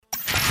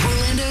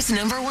Coast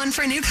 #1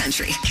 for New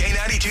Country.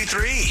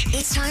 K92.3.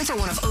 It's time for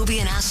one of Obie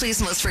and Ashley's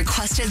most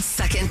requested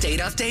second date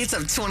updates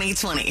of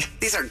 2020.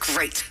 These are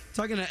great.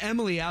 Talking to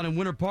Emily out in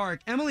Winter Park.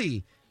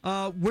 Emily,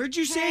 where'd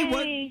you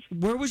say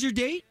where was your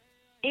date?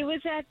 It was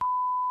at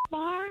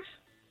bar.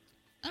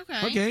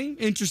 Okay,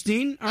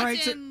 interesting. All right,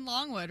 That's in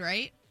Longwood,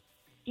 right?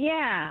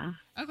 Yeah.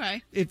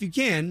 Okay. if you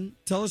can,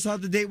 tell us how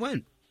the date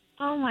went.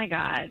 Oh my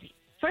God.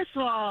 First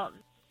of all,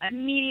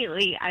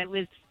 immediately I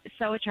was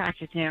so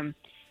attracted to him.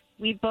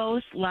 We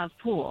both love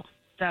pool.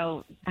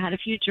 So I had a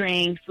few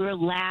drinks. We were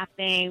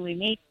laughing. We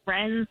made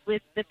friends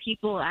with the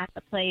people at the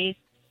place.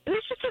 It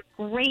was just a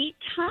great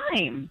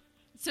time.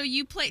 So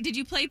did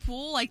you play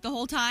pool like the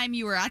whole time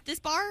you were at this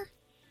bar?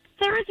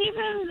 There was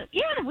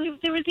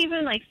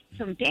even like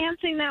some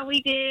dancing that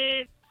we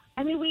did.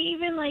 I mean, we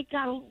even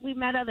we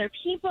met other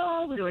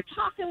people. We were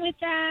talking with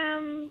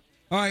them.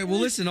 All right, well,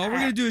 listen, all we're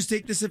going to do is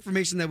take this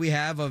information that we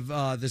have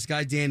of this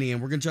guy, Danny,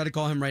 and we're going to try to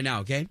call him right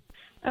now, okay?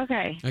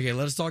 Okay. Okay,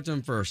 let us talk to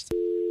him first.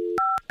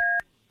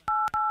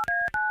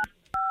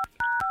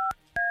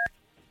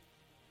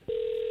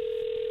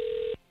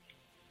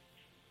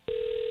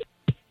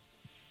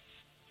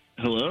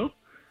 Hello?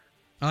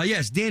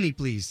 Yes, Danny,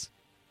 please.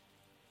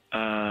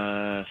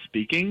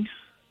 Speaking?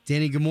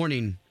 Danny, good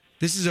morning.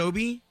 This is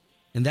Obie,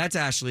 and that's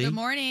Ashley. Good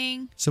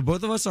morning. So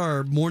both of us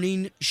are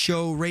morning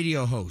show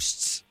radio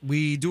hosts.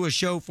 We do a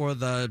show for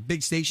the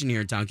big station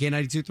here in town,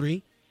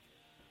 K92.3.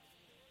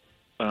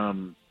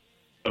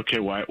 Okay,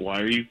 why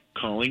are you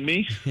calling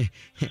me?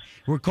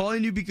 We're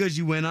calling you because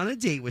you went on a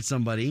date with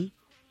somebody,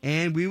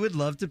 and we would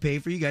love to pay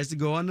for you guys to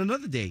go on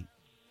another date.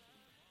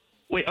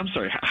 Wait, I'm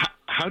sorry.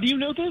 How do you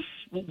know this?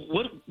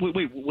 What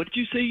did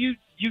you say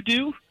you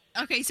do?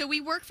 Okay, so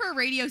we work for a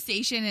radio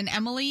station, and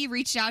Emily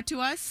reached out to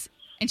us,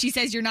 and she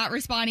says you're not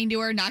responding to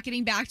her, not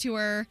getting back to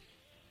her.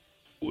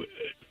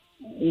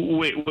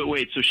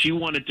 Wait. So she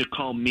wanted to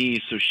call me,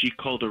 so she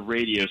called a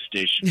radio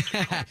station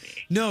to call me.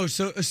 No,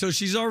 so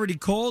she's already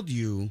called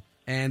you,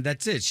 and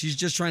that's it. She's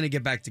just trying to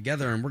get back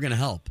together, and we're going to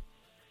help.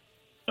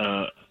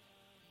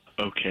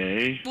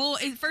 Okay. Well,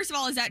 first of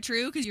all, is that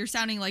true? Because you're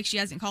sounding like she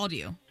hasn't called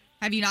you.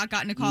 Have you not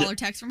gotten a call or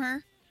text from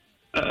her?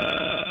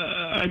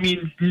 I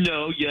mean,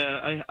 no,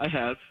 yeah, I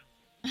have.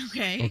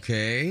 Okay.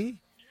 Okay.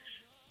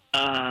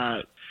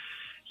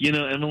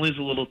 Emily's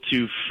a little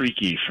too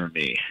freaky for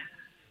me.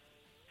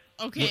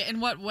 Okay, in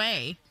what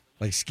way?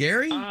 Like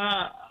scary?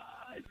 No,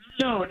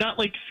 not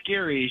like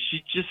scary.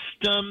 She just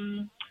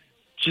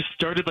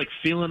started like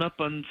feeling up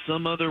on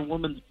some other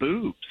woman's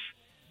boobs.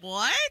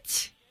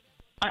 What?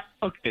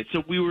 Okay,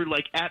 so we were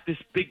like at this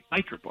big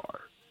biker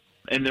bar,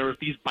 and there were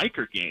these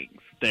biker gangs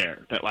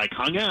there that like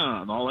hung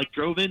out and all like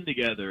drove in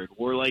together and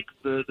wore like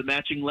the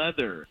matching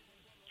leather.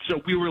 So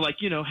we were like,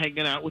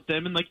 hanging out with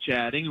them and like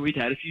chatting, and we'd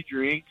had a few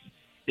drinks.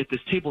 At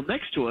this table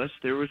next to us,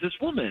 there was this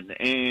woman,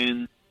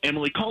 and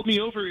Emily called me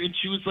over, and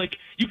she was like,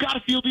 "You got to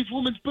feel these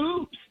women's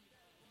boobs.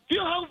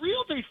 Feel how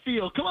real they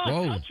feel. Come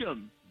on, touch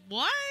them."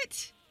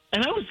 What?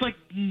 And I was like,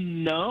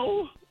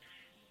 "No."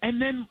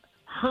 And then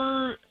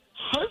her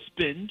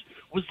husband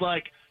was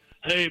like,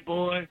 "Hey,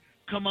 boy,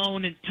 come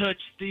on and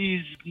touch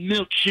these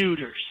milk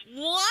shooters."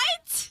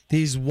 What?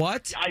 These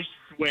what? I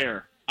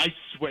swear,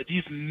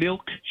 these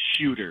milk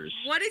shooters.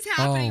 What is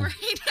happening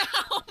right now?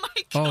 Oh,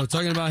 my God. Oh,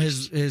 talking about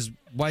his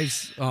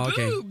wife's... Oh,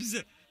 okay.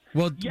 Boobs.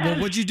 Well, Yes. well,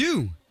 what'd you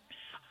do?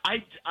 I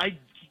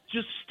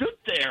just stood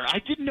there. I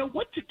didn't know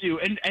what to do.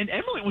 And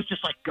Emily was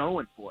just like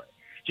going for it.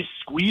 Just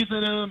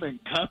squeezing them and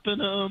cupping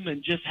them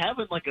and just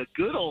having like a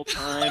good old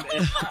time.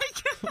 And Oh,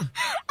 my God.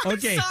 I'm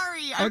Okay.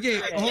 sorry.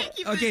 Okay. I can't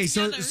keep Okay. it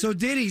together. So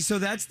Danny, so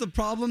that's the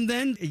problem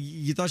then?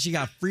 You thought she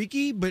got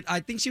freaky, but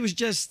I think she was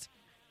just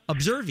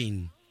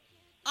observing.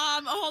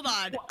 Hold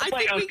on.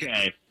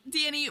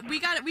 Danny, we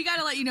got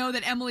to let you know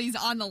that Emily's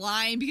on the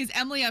line because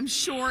Emily, I'm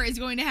sure, is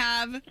going to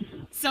have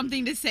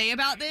something to say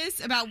about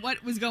this, about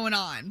what was going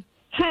on.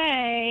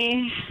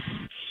 Hey.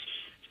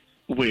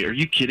 wait, are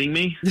you kidding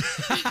me?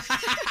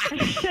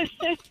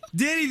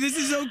 Danny, this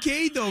is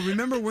okay though.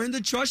 Remember, we're in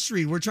the trust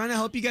tree. We're trying to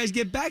help you guys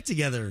get back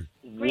together.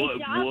 Great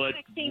job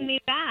texting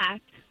me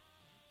back.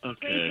 Okay.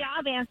 Great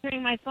job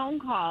answering my phone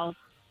calls.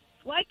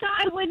 What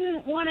guy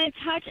wouldn't want to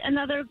touch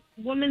another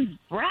woman's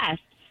breast?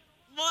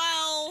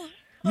 Well,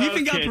 You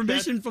even got Okay,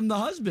 permission from the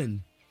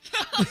husband.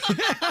 I'm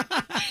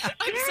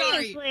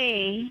sorry.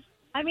 Seriously.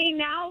 I mean,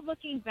 now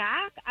looking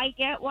back, I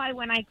get why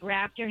when I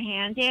grabbed your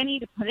hand, Danny,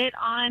 to put it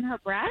on her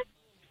breast,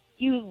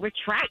 you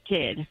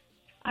retracted.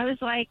 I was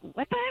like,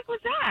 what the heck was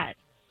that?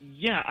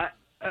 Yeah,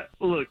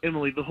 look,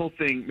 Emily, the whole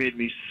thing made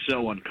me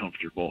so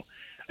uncomfortable.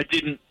 I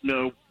didn't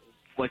know,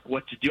 like,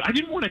 what to do. I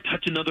didn't want to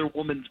touch another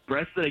woman's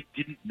breast that I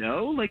didn't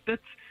know. Like,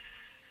 that's...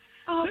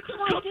 Oh, That's come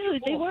on, dude.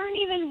 They uncomfortable. weren't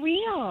even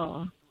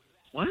real.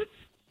 What?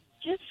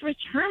 Just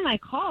return my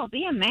call.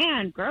 Be a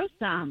man. Grow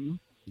some.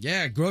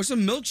 Yeah, grow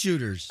some milk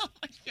shooters. Oh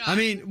my God. I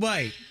mean,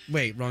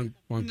 wait, wrong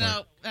part.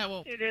 No, that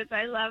won't. Shooters,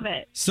 I love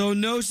it. So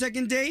no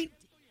second date?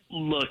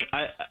 Look,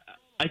 I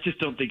just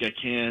don't think I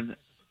can.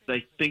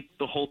 I think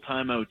the whole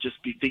time I would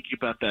just be thinking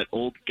about that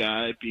old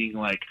guy being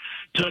like,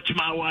 touch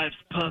my wife's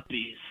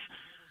puppies.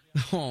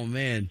 Oh,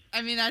 man.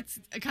 I mean, that's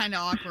kind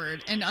of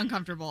awkward and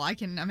uncomfortable, I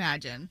can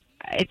imagine.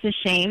 It's a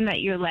shame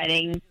that you're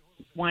letting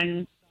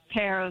one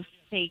pair of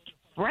fake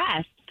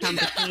breasts come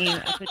between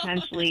a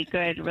potentially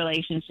good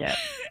relationship.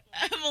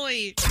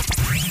 Emily.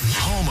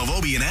 Home of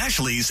Obie and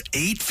Ashley's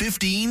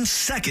 8:15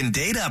 second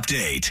date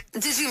update.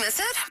 Did you miss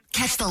it?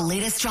 Catch the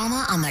latest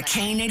drama on the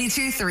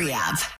K82-3 app.